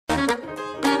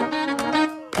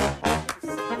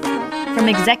From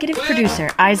executive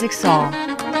producer Isaac Saul,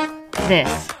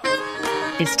 this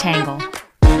is Tangle.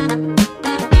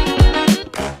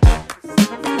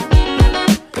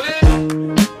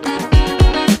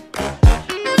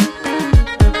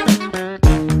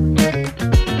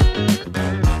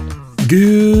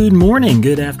 Good morning,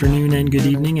 good afternoon, and good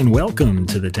evening, and welcome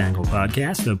to the Tangle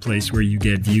Podcast, a place where you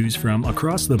get views from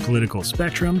across the political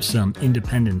spectrum, some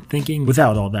independent thinking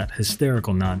without all that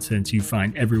hysterical nonsense you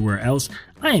find everywhere else.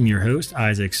 I am your host,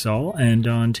 Isaac Saul, and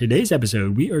on today's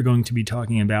episode, we are going to be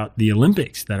talking about the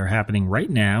Olympics that are happening right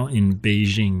now in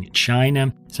Beijing,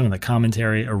 China, some of the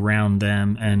commentary around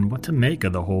them, and what to make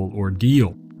of the whole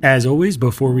ordeal. As always,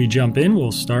 before we jump in,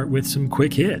 we'll start with some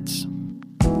quick hits.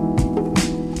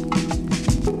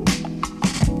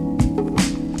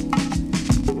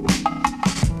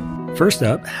 First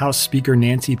up, House Speaker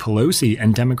Nancy Pelosi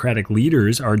and Democratic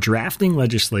leaders are drafting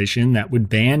legislation that would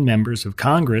ban members of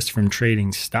Congress from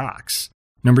trading stocks.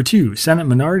 Number 2, Senate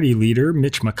Minority Leader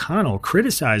Mitch McConnell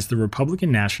criticized the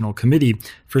Republican National Committee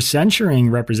for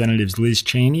censuring Representatives Liz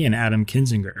Cheney and Adam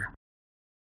Kinzinger.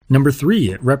 Number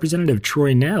 3, Representative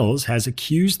Troy Nehls has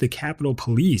accused the Capitol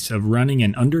Police of running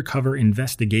an undercover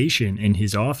investigation in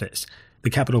his office. The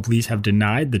Capitol Police have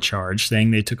denied the charge, saying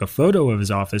they took a photo of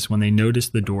his office when they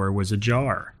noticed the door was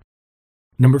ajar.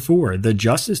 Number 4, the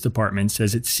Justice Department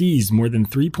says it seized more than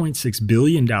 $3.6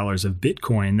 billion of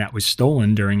Bitcoin that was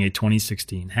stolen during a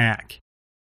 2016 hack.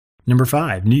 Number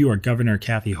 5, New York Governor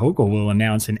Kathy Hochul will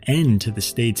announce an end to the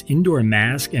state's indoor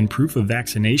mask and proof of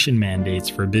vaccination mandates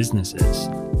for businesses.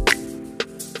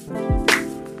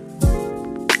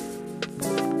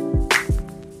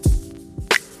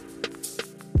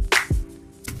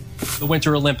 The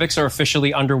Winter Olympics are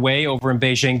officially underway over in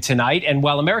Beijing tonight, and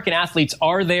while American athletes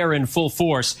are there in full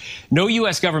force, no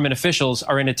U.S. government officials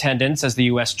are in attendance as the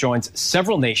U.S. joins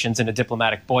several nations in a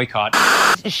diplomatic boycott.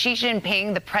 Xi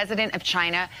Jinping, the president of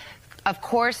China, of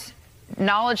course,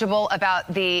 knowledgeable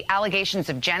about the allegations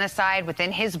of genocide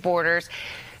within his borders,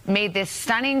 made this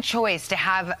stunning choice to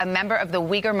have a member of the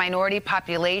Uyghur minority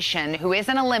population, who is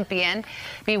an Olympian,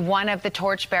 be one of the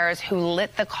torchbearers who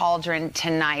lit the cauldron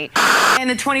tonight. And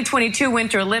the 2022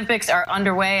 Winter Olympics are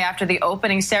underway after the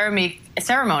opening ceremony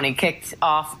kicked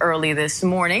off early this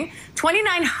morning.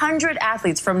 2,900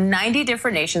 athletes from 90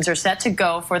 different nations are set to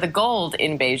go for the gold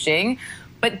in Beijing.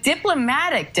 But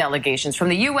diplomatic delegations from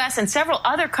the U.S. and several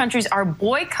other countries are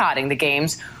boycotting the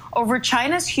Games over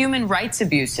China's human rights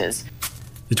abuses.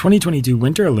 The 2022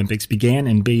 Winter Olympics began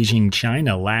in Beijing,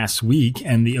 China last week,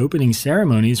 and the opening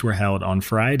ceremonies were held on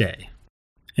Friday.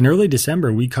 In early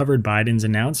December, we covered Biden's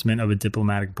announcement of a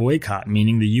diplomatic boycott,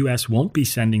 meaning the U.S. won't be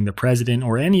sending the president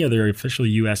or any other official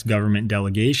U.S. government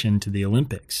delegation to the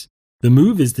Olympics. The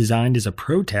move is designed as a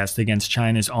protest against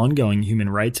China's ongoing human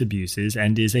rights abuses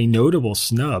and is a notable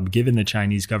snub given the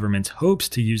Chinese government's hopes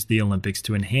to use the Olympics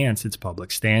to enhance its public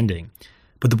standing.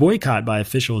 But the boycott by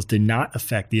officials did not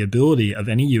affect the ability of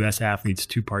any U.S. athletes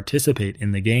to participate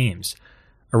in the Games.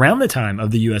 Around the time of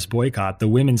the U.S. boycott, the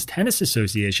Women's Tennis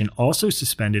Association also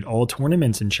suspended all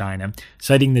tournaments in China,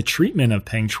 citing the treatment of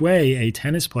Peng Shuai, a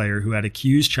tennis player who had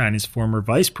accused China's former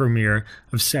vice premier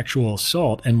of sexual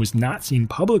assault and was not seen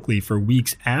publicly for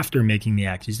weeks after making the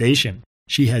accusation.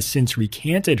 She has since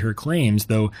recanted her claims,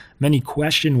 though many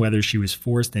question whether she was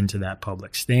forced into that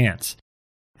public stance.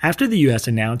 After the U.S.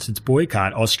 announced its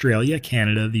boycott, Australia,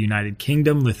 Canada, the United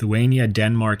Kingdom, Lithuania,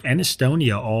 Denmark, and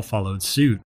Estonia all followed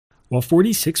suit. While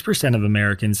 46% of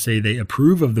Americans say they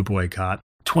approve of the boycott,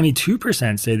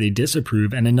 22% say they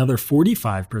disapprove, and another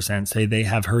 45% say they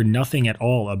have heard nothing at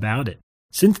all about it.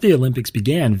 Since the Olympics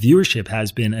began, viewership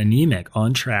has been anemic,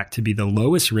 on track to be the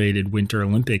lowest rated Winter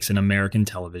Olympics in American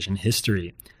television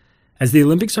history. As the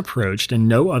Olympics approached and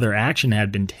no other action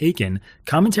had been taken,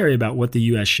 commentary about what the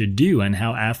U.S. should do and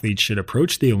how athletes should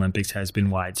approach the Olympics has been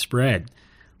widespread.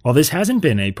 While this hasn't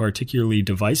been a particularly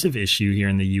divisive issue here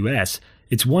in the U.S.,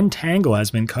 it's one Tangle has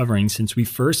been covering since we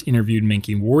first interviewed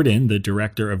Minky Worden, the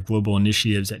director of global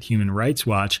initiatives at Human Rights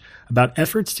Watch, about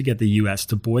efforts to get the U.S.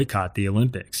 to boycott the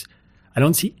Olympics. I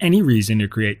don't see any reason to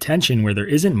create tension where there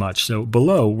isn't much, so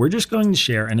below, we're just going to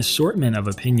share an assortment of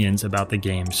opinions about the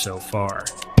Games so far.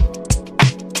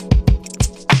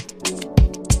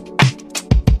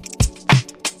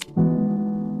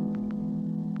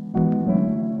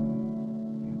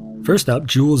 First up,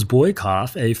 Jules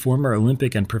Boykoff, a former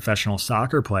Olympic and professional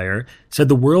soccer player, said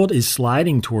the world is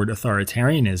sliding toward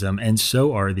authoritarianism and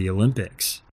so are the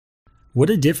Olympics.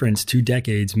 What a difference 2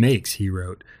 decades makes, he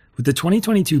wrote. With the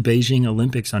 2022 Beijing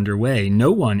Olympics underway,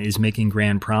 no one is making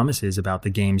grand promises about the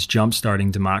Games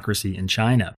jump-starting democracy in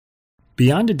China.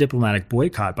 Beyond a diplomatic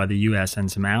boycott by the U.S.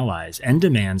 and some allies, and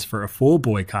demands for a full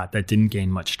boycott that didn't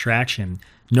gain much traction,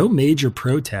 no major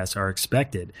protests are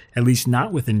expected, at least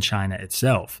not within China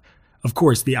itself. Of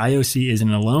course, the IOC isn't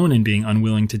alone in being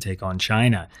unwilling to take on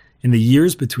China. In the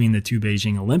years between the two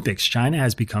Beijing Olympics, China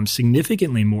has become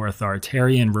significantly more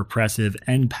authoritarian, repressive,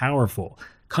 and powerful.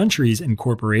 Countries and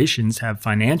corporations have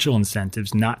financial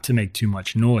incentives not to make too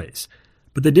much noise.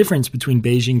 But the difference between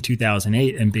Beijing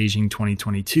 2008 and Beijing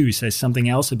 2022 says something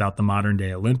else about the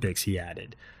modern-day Olympics, he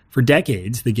added. For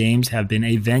decades, the Games have been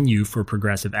a venue for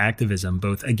progressive activism,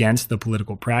 both against the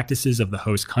political practices of the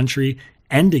host country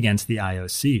and against the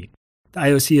IOC. The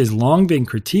IOC has long been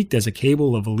critiqued as a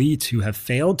cabal of elites who have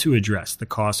failed to address the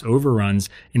cost overruns,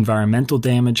 environmental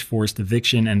damage, forced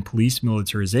eviction, and police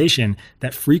militarization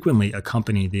that frequently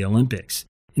accompany the Olympics.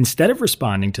 Instead of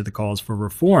responding to the calls for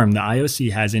reform, the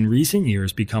IOC has in recent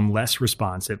years become less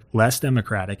responsive, less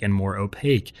democratic, and more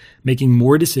opaque, making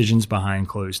more decisions behind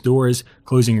closed doors,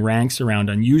 closing ranks around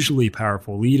unusually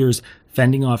powerful leaders,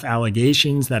 fending off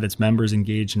allegations that its members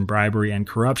engaged in bribery and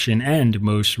corruption, and,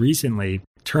 most recently,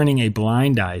 turning a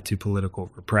blind eye to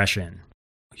political repression.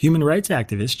 Human rights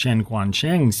activist Chen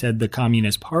Guangcheng said the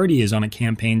Communist Party is on a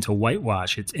campaign to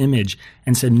whitewash its image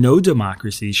and said no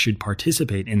democracy should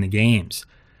participate in the Games.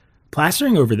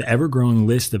 Plastering over the ever-growing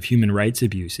list of human rights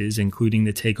abuses, including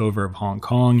the takeover of Hong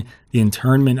Kong, the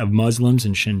internment of Muslims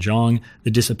in Xinjiang, the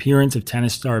disappearance of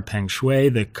tennis star Peng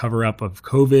Shuai, the cover-up of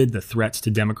COVID, the threats to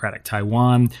democratic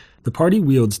Taiwan, the party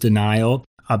wields denial,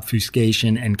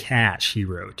 obfuscation, and cash, he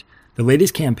wrote. The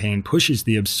latest campaign pushes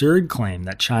the absurd claim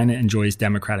that China enjoys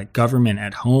democratic government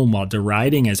at home while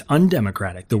deriding as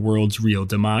undemocratic the world's real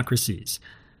democracies.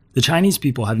 The Chinese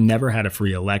people have never had a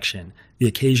free election. The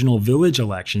occasional village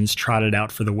elections trotted out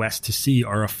for the West to see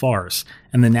are a farce,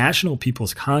 and the National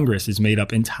People's Congress is made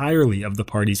up entirely of the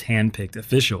party's hand-picked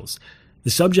officials. The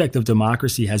subject of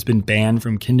democracy has been banned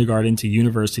from kindergarten to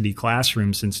university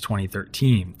classrooms since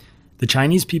 2013. The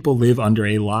Chinese people live under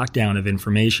a lockdown of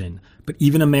information, but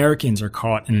even Americans are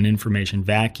caught in an information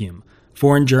vacuum.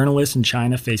 Foreign journalists in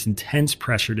China face intense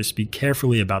pressure to speak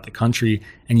carefully about the country,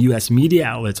 and U.S. media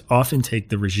outlets often take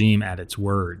the regime at its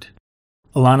word.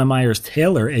 Alana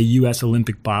Myers-Taylor, a U.S.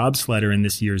 Olympic bobsledder in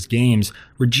this year's Games,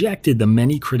 rejected the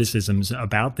many criticisms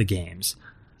about the Games.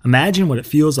 Imagine what it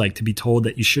feels like to be told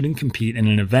that you shouldn't compete in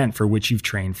an event for which you've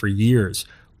trained for years,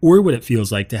 or what it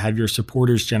feels like to have your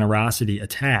supporters' generosity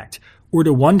attacked, or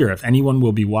to wonder if anyone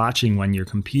will be watching when you're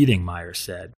competing, Myers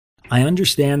said. I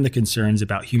understand the concerns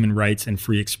about human rights and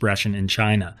free expression in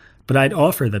China, but I'd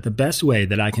offer that the best way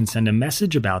that I can send a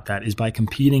message about that is by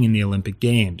competing in the Olympic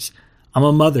Games. I'm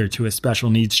a mother to a special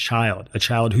needs child, a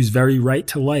child whose very right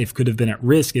to life could have been at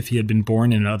risk if he had been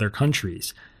born in other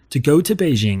countries. To go to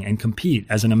Beijing and compete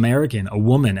as an American, a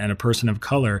woman, and a person of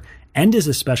color, and as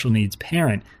a special needs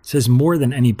parent says more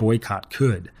than any boycott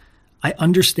could. I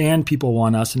understand people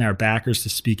want us and our backers to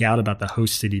speak out about the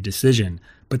host city decision,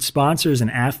 but sponsors and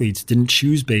athletes didn't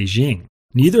choose Beijing.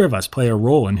 Neither of us play a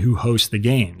role in who hosts the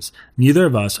Games. Neither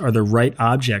of us are the right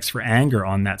objects for anger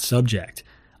on that subject.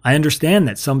 I understand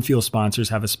that some feel sponsors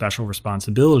have a special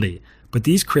responsibility, but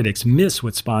these critics miss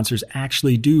what sponsors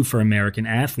actually do for American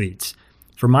athletes.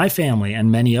 For my family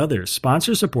and many others,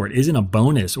 sponsor support isn't a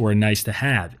bonus or a nice to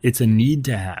have, it's a need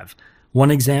to have. One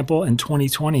example, in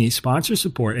 2020, sponsor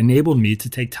support enabled me to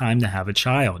take time to have a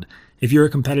child. If you're a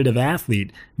competitive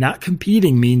athlete, not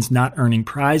competing means not earning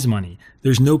prize money.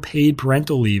 There's no paid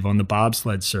parental leave on the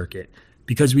bobsled circuit.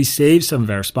 Because we saved some of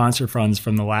our sponsor funds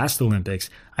from the last Olympics,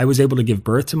 I was able to give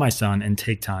birth to my son and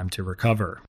take time to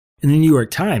recover. In the New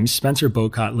York Times, Spencer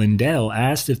Bocott Lindell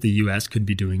asked if the U.S. could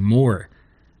be doing more.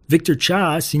 Victor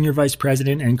Cha, Senior Vice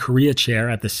President and Korea Chair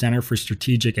at the Center for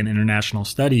Strategic and International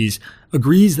Studies,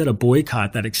 agrees that a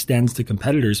boycott that extends to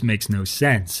competitors makes no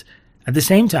sense. At the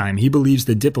same time, he believes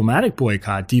the diplomatic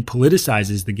boycott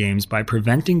depoliticizes the Games by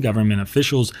preventing government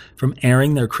officials from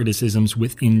airing their criticisms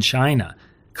within China.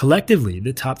 Collectively,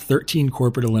 the top 13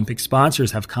 corporate Olympic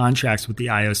sponsors have contracts with the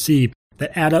IOC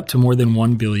that add up to more than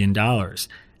 $1 billion.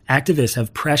 Activists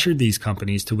have pressured these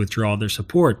companies to withdraw their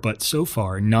support, but so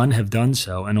far none have done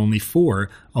so, and only 4,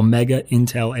 Omega,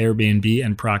 Intel, Airbnb,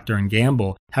 and Procter &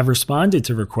 Gamble, have responded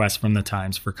to requests from the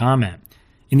Times for comment.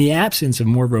 In the absence of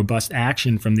more robust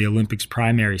action from the Olympics'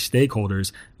 primary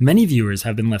stakeholders, many viewers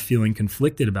have been left feeling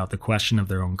conflicted about the question of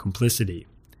their own complicity.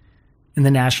 In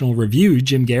the National Review,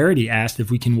 Jim Garrity asked if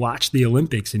we can watch the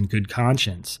Olympics in good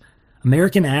conscience.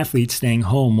 American athletes staying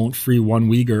home won't free one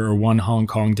Uyghur or one Hong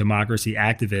Kong democracy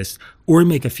activist or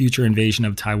make a future invasion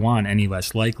of Taiwan any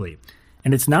less likely.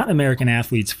 And it's not American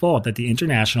athletes' fault that the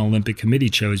International Olympic Committee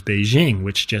chose Beijing,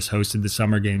 which just hosted the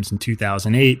Summer Games in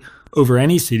 2008, over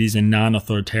any cities in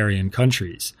non-authoritarian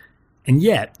countries. And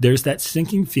yet, there's that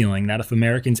sinking feeling that if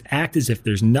Americans act as if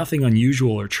there's nothing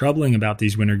unusual or troubling about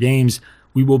these Winter Games,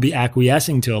 we will be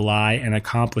acquiescing to a lie and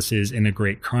accomplices in a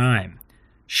great crime.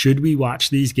 Should we watch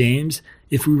these games?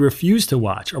 If we refuse to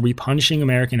watch, are we punishing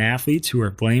American athletes who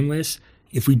are blameless?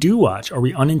 If we do watch, are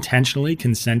we unintentionally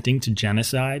consenting to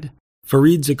genocide?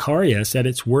 Fareed Zakaria said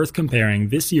it's worth comparing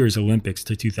this year's Olympics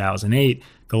to 2008,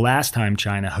 the last time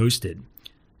China hosted.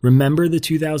 Remember the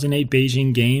 2008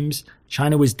 Beijing Games?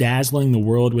 China was dazzling the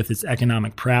world with its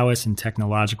economic prowess and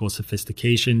technological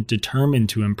sophistication, determined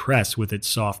to impress with its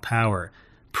soft power.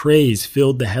 Praise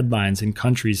filled the headlines in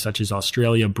countries such as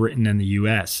Australia, Britain, and the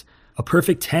US. A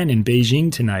perfect 10 in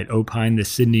Beijing tonight, opined the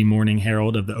Sydney Morning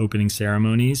Herald of the opening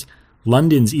ceremonies.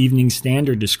 London's Evening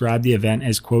Standard described the event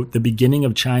as, quote, the beginning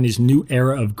of China's new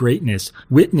era of greatness,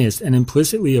 witnessed and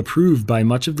implicitly approved by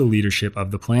much of the leadership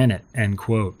of the planet, end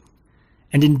quote.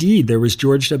 And indeed, there was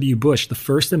George W. Bush, the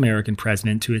first American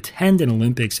president to attend an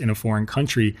Olympics in a foreign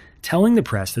country, telling the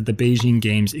press that the Beijing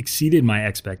Games exceeded my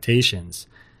expectations.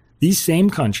 These same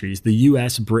countries, the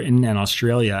US, Britain, and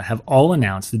Australia, have all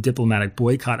announced the diplomatic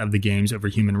boycott of the Games over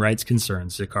human rights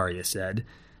concerns, Zakaria said.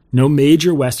 No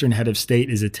major Western head of state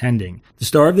is attending. The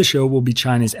star of the show will be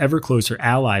China's ever-closer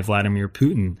ally, Vladimir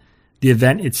Putin. The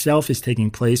event itself is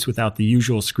taking place without the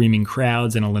usual screaming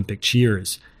crowds and Olympic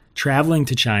cheers. Traveling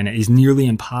to China is nearly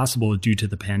impossible due to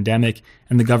the pandemic,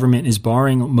 and the government is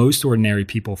barring most ordinary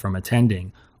people from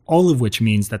attending, all of which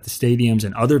means that the stadiums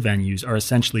and other venues are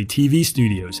essentially TV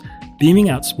studios, beaming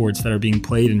out sports that are being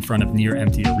played in front of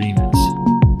near-empty arenas.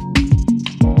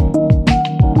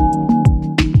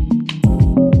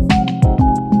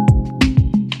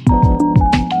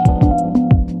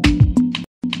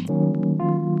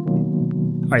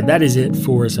 All right, that is it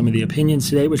for some of the opinions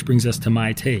today, which brings us to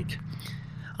my take.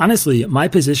 Honestly, my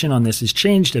position on this has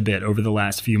changed a bit over the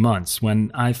last few months. When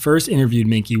I first interviewed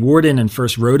Minky Worden and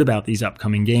first wrote about these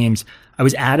upcoming games, I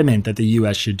was adamant that the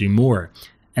U.S. should do more.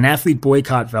 An athlete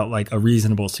boycott felt like a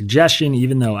reasonable suggestion,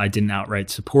 even though I didn't outright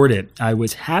support it. I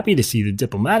was happy to see the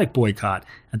diplomatic boycott,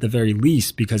 at the very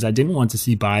least, because I didn't want to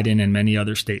see Biden and many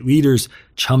other state leaders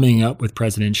chumming up with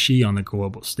President Xi on the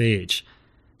global stage.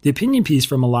 The opinion piece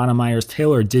from Alana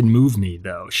Myers-Taylor did move me,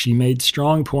 though. She made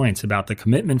strong points about the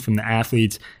commitment from the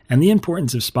athletes and the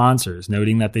importance of sponsors,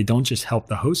 noting that they don't just help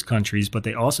the host countries, but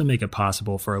they also make it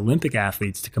possible for Olympic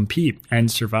athletes to compete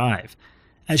and survive.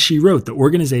 As she wrote, the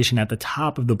organization at the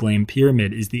top of the blame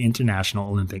pyramid is the International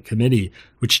Olympic Committee,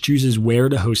 which chooses where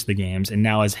to host the Games and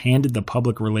now has handed the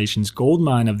public relations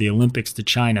goldmine of the Olympics to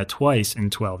China twice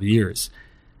in 12 years.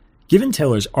 Given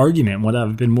Taylor's argument, what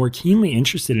I've been more keenly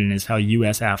interested in is how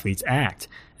U.S. athletes act,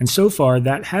 and so far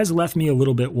that has left me a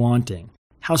little bit wanting.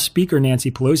 How Speaker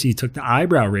Nancy Pelosi took the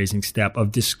eyebrow-raising step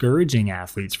of discouraging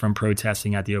athletes from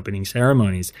protesting at the opening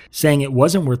ceremonies, saying it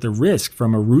wasn't worth the risk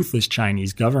from a ruthless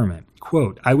Chinese government.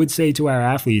 Quote, I would say to our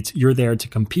athletes, you're there to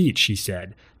compete, she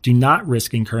said. Do not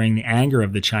risk incurring the anger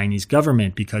of the Chinese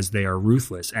government because they are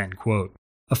ruthless, end quote.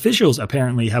 Officials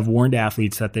apparently have warned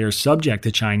athletes that they are subject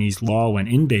to Chinese law when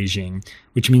in Beijing,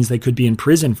 which means they could be in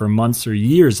prison for months or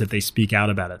years if they speak out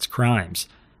about its crimes.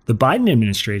 The Biden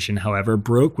administration, however,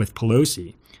 broke with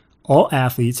Pelosi. All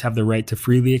athletes have the right to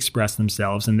freely express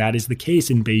themselves, and that is the case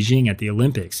in Beijing at the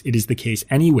Olympics. It is the case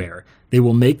anywhere. They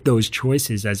will make those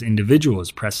choices as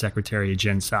individuals, Press Secretary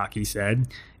Jen Psaki said.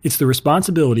 It's the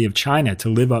responsibility of China to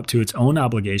live up to its own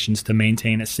obligations to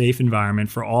maintain a safe environment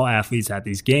for all athletes at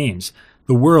these games.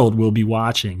 The world will be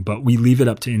watching, but we leave it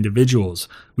up to individuals.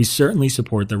 We certainly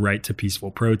support the right to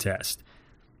peaceful protest.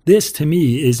 This, to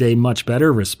me, is a much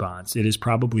better response. It is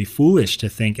probably foolish to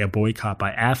think a boycott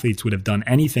by athletes would have done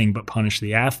anything but punish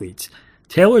the athletes.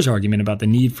 Taylor's argument about the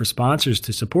need for sponsors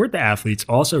to support the athletes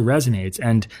also resonates,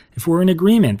 and if we're in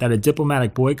agreement that a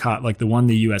diplomatic boycott like the one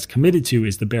the U.S. committed to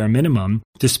is the bare minimum,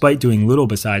 despite doing little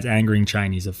besides angering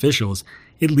Chinese officials,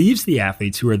 it leaves the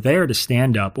athletes who are there to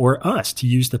stand up, or us to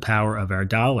use the power of our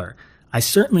dollar. I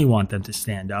certainly want them to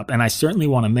stand up, and I certainly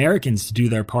want Americans to do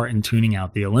their part in tuning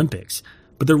out the Olympics.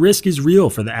 But the risk is real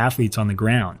for the athletes on the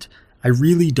ground. I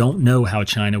really don't know how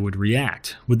China would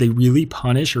react. Would they really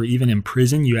punish or even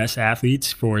imprison U.S.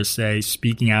 athletes for, say,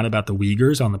 speaking out about the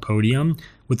Uyghurs on the podium,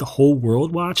 with the whole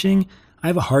world watching? I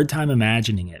have a hard time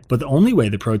imagining it. But the only way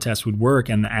the protests would work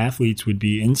and the athletes would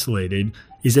be insulated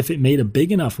is if it made a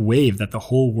big enough wave that the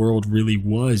whole world really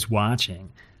was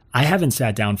watching. I haven't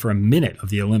sat down for a minute of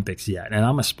the Olympics yet, and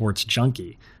I'm a sports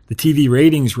junkie. The TV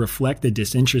ratings reflect the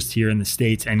disinterest here in the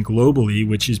States and globally,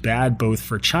 which is bad both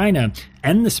for China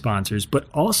and the sponsors, but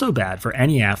also bad for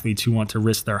any athletes who want to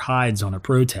risk their hides on a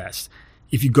protest.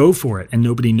 If you go for it and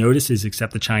nobody notices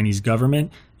except the Chinese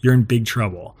government, you're in big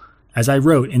trouble. As I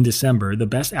wrote in December, the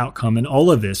best outcome in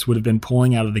all of this would have been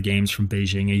pulling out of the games from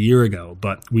Beijing a year ago,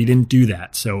 but we didn't do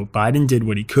that. So Biden did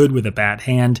what he could with a bad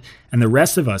hand, and the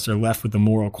rest of us are left with the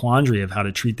moral quandary of how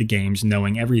to treat the games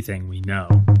knowing everything we know.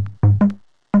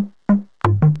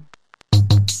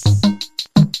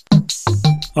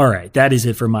 All right, that is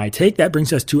it for my take. That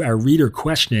brings us to our reader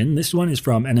question. This one is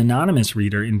from an anonymous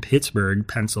reader in Pittsburgh,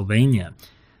 Pennsylvania.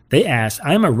 They asked,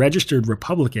 I am a registered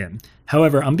Republican.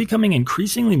 However, I'm becoming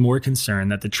increasingly more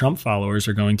concerned that the Trump followers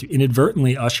are going to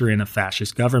inadvertently usher in a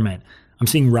fascist government. I'm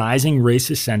seeing rising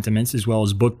racist sentiments as well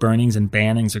as book burnings and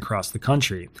bannings across the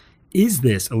country. Is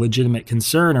this a legitimate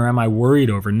concern, or am I worried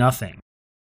over nothing?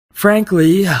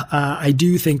 Frankly, I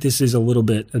do think this is a little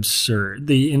bit absurd.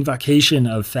 The invocation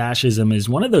of fascism is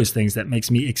one of those things that makes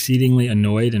me exceedingly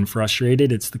annoyed and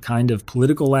frustrated. It's the kind of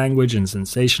political language and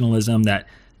sensationalism that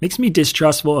makes me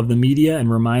distrustful of the media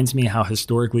and reminds me how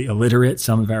historically illiterate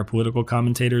some of our political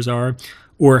commentators are,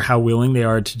 or how willing they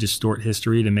are to distort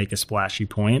history to make a splashy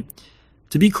point.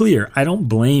 To be clear, I don't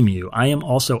blame you. I am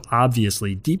also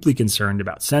obviously deeply concerned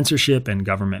about censorship and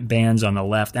government bans on the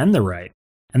left and the right.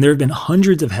 And there have been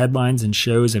hundreds of headlines and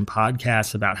shows and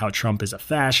podcasts about how Trump is a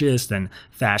fascist and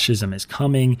fascism is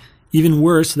coming. Even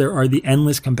worse, there are the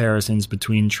endless comparisons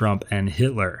between Trump and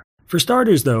Hitler. For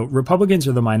starters, though, Republicans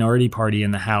are the minority party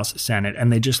in the House, Senate, and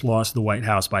they just lost the White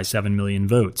House by 7 million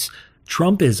votes.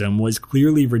 Trumpism was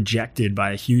clearly rejected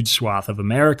by a huge swath of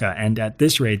America, and at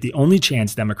this rate, the only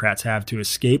chance Democrats have to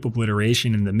escape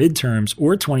obliteration in the midterms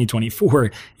or 2024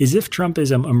 is if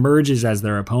Trumpism emerges as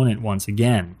their opponent once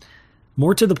again.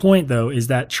 More to the point, though, is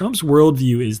that Trump's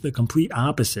worldview is the complete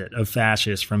opposite of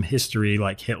fascists from history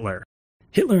like Hitler.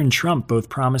 Hitler and Trump both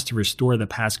promised to restore the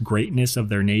past greatness of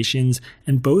their nations,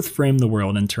 and both frame the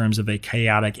world in terms of a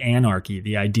chaotic anarchy,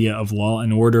 the idea of law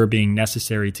and order being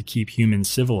necessary to keep humans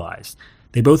civilized.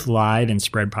 They both lied and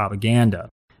spread propaganda.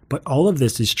 But all of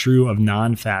this is true of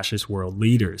non-fascist world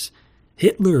leaders.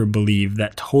 Hitler believed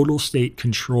that total state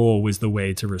control was the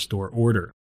way to restore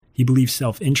order. He believed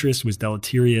self-interest was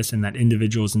deleterious and that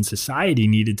individuals in society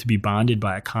needed to be bonded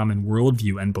by a common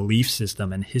worldview and belief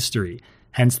system and history.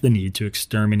 Hence the need to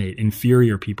exterminate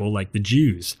inferior people like the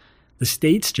Jews. The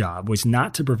state's job was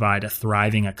not to provide a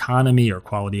thriving economy or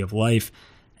quality of life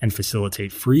and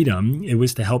facilitate freedom. It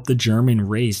was to help the German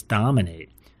race dominate.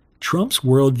 Trump's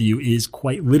worldview is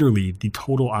quite literally the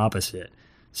total opposite.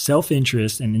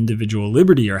 Self-interest and individual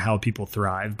liberty are how people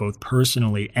thrive, both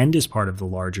personally and as part of the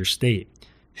larger state.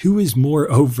 Who is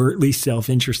more overtly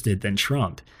self-interested than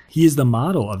Trump? He is the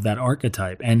model of that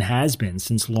archetype and has been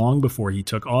since long before he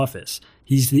took office.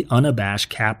 He's the unabashed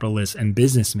capitalist and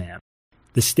businessman.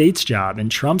 The state's job, in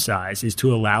Trump's eyes, is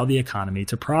to allow the economy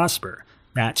to prosper.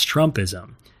 That's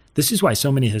Trumpism. This is why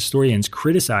so many historians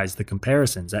criticize the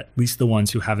comparisons, at least the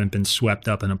ones who haven't been swept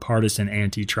up in a partisan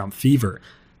anti-Trump fever.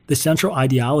 The central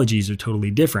ideologies are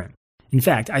totally different. In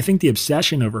fact, I think the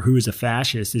obsession over who is a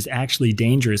fascist is actually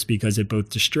dangerous because it both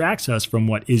distracts us from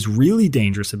what is really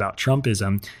dangerous about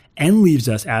Trumpism and leaves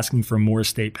us asking for more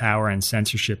state power and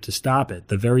censorship to stop it,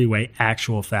 the very way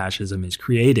actual fascism is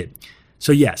created.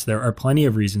 So yes, there are plenty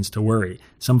of reasons to worry.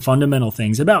 Some fundamental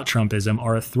things about Trumpism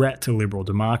are a threat to liberal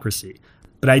democracy.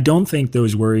 But I don't think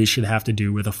those worries should have to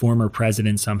do with a former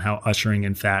president somehow ushering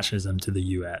in fascism to the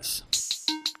U.S.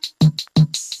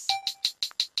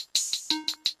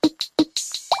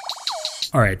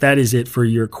 All right, that is it for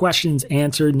your questions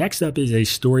answered. Next up is a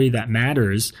story that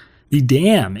matters. The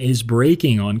dam is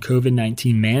breaking on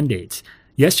COVID-19 mandates.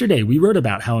 Yesterday, we wrote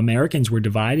about how Americans were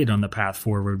divided on the path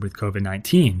forward with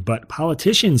COVID-19, but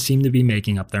politicians seem to be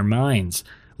making up their minds.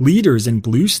 Leaders in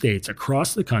blue states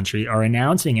across the country are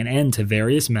announcing an end to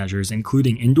various measures,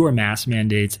 including indoor mask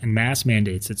mandates and mask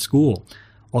mandates at school.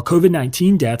 While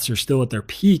COVID-19 deaths are still at their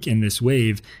peak in this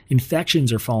wave,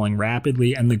 infections are falling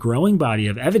rapidly, and the growing body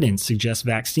of evidence suggests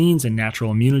vaccines and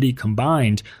natural immunity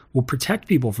combined will protect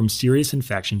people from serious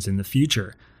infections in the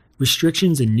future.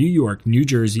 Restrictions in New York, New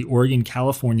Jersey, Oregon,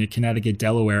 California, Connecticut,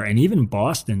 Delaware, and even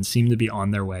Boston seem to be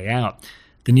on their way out.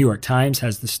 The New York Times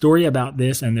has the story about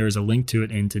this, and there is a link to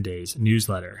it in today's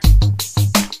newsletter.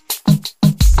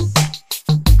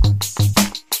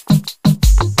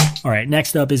 All right,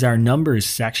 next up is our numbers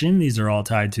section. These are all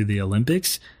tied to the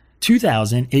Olympics.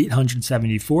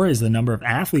 2,874 is the number of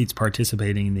athletes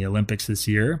participating in the Olympics this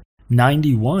year.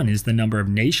 91 is the number of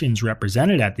nations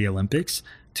represented at the Olympics.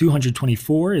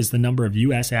 224 is the number of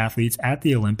U.S. athletes at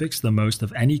the Olympics, the most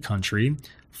of any country.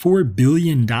 $4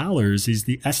 billion is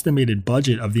the estimated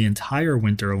budget of the entire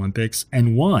Winter Olympics,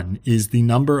 and 1 is the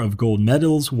number of gold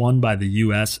medals won by the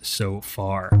U.S. so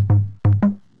far.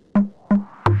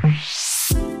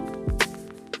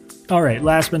 All right,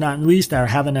 last but not least, our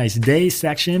Have a Nice Day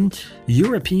section.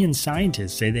 European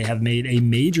scientists say they have made a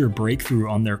major breakthrough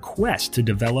on their quest to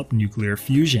develop nuclear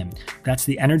fusion. That's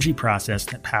the energy process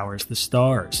that powers the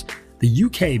stars. The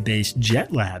UK-based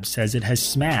Jet Lab says it has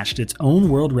smashed its own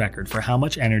world record for how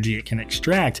much energy it can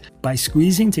extract by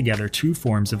squeezing together 2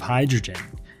 forms of hydrogen.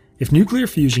 If nuclear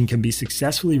fusion can be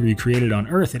successfully recreated on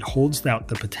Earth, it holds out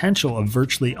the potential of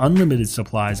virtually unlimited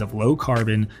supplies of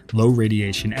low-carbon,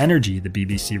 low-radiation energy, the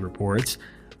BBC reports.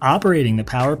 Operating the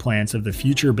power plants of the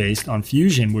future based on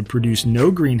fusion would produce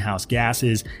no greenhouse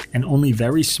gases and only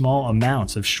very small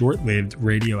amounts of short-lived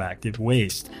radioactive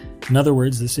waste. In other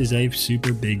words, this is a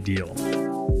super big deal.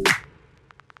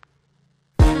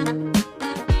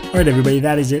 All right, everybody,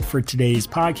 that is it for today's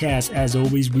podcast. As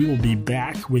always, we will be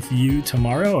back with you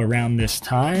tomorrow around this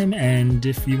time. And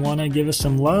if you want to give us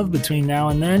some love between now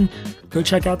and then, go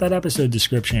check out that episode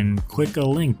description. Click a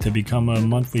link to become a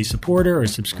monthly supporter or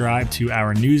subscribe to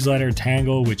our newsletter,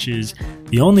 Tangle, which is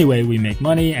the only way we make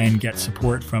money and get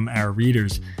support from our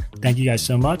readers. Thank you guys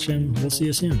so much, and we'll see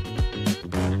you soon.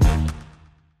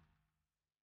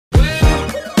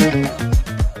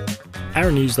 Our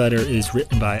newsletter is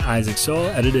written by Isaac Saul,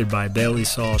 edited by Bailey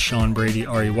Saul, Sean Brady,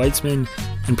 Ari Weitzman,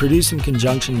 and produced in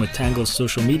conjunction with Tangle's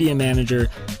social media manager,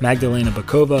 Magdalena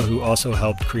Bokova, who also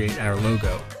helped create our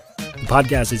logo. The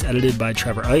podcast is edited by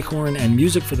Trevor Eichhorn, and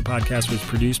music for the podcast was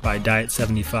produced by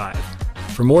Diet75.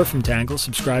 For more from Tangle,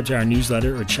 subscribe to our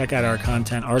newsletter or check out our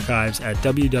content archives at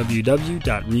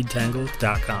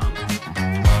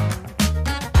www.readtangle.com.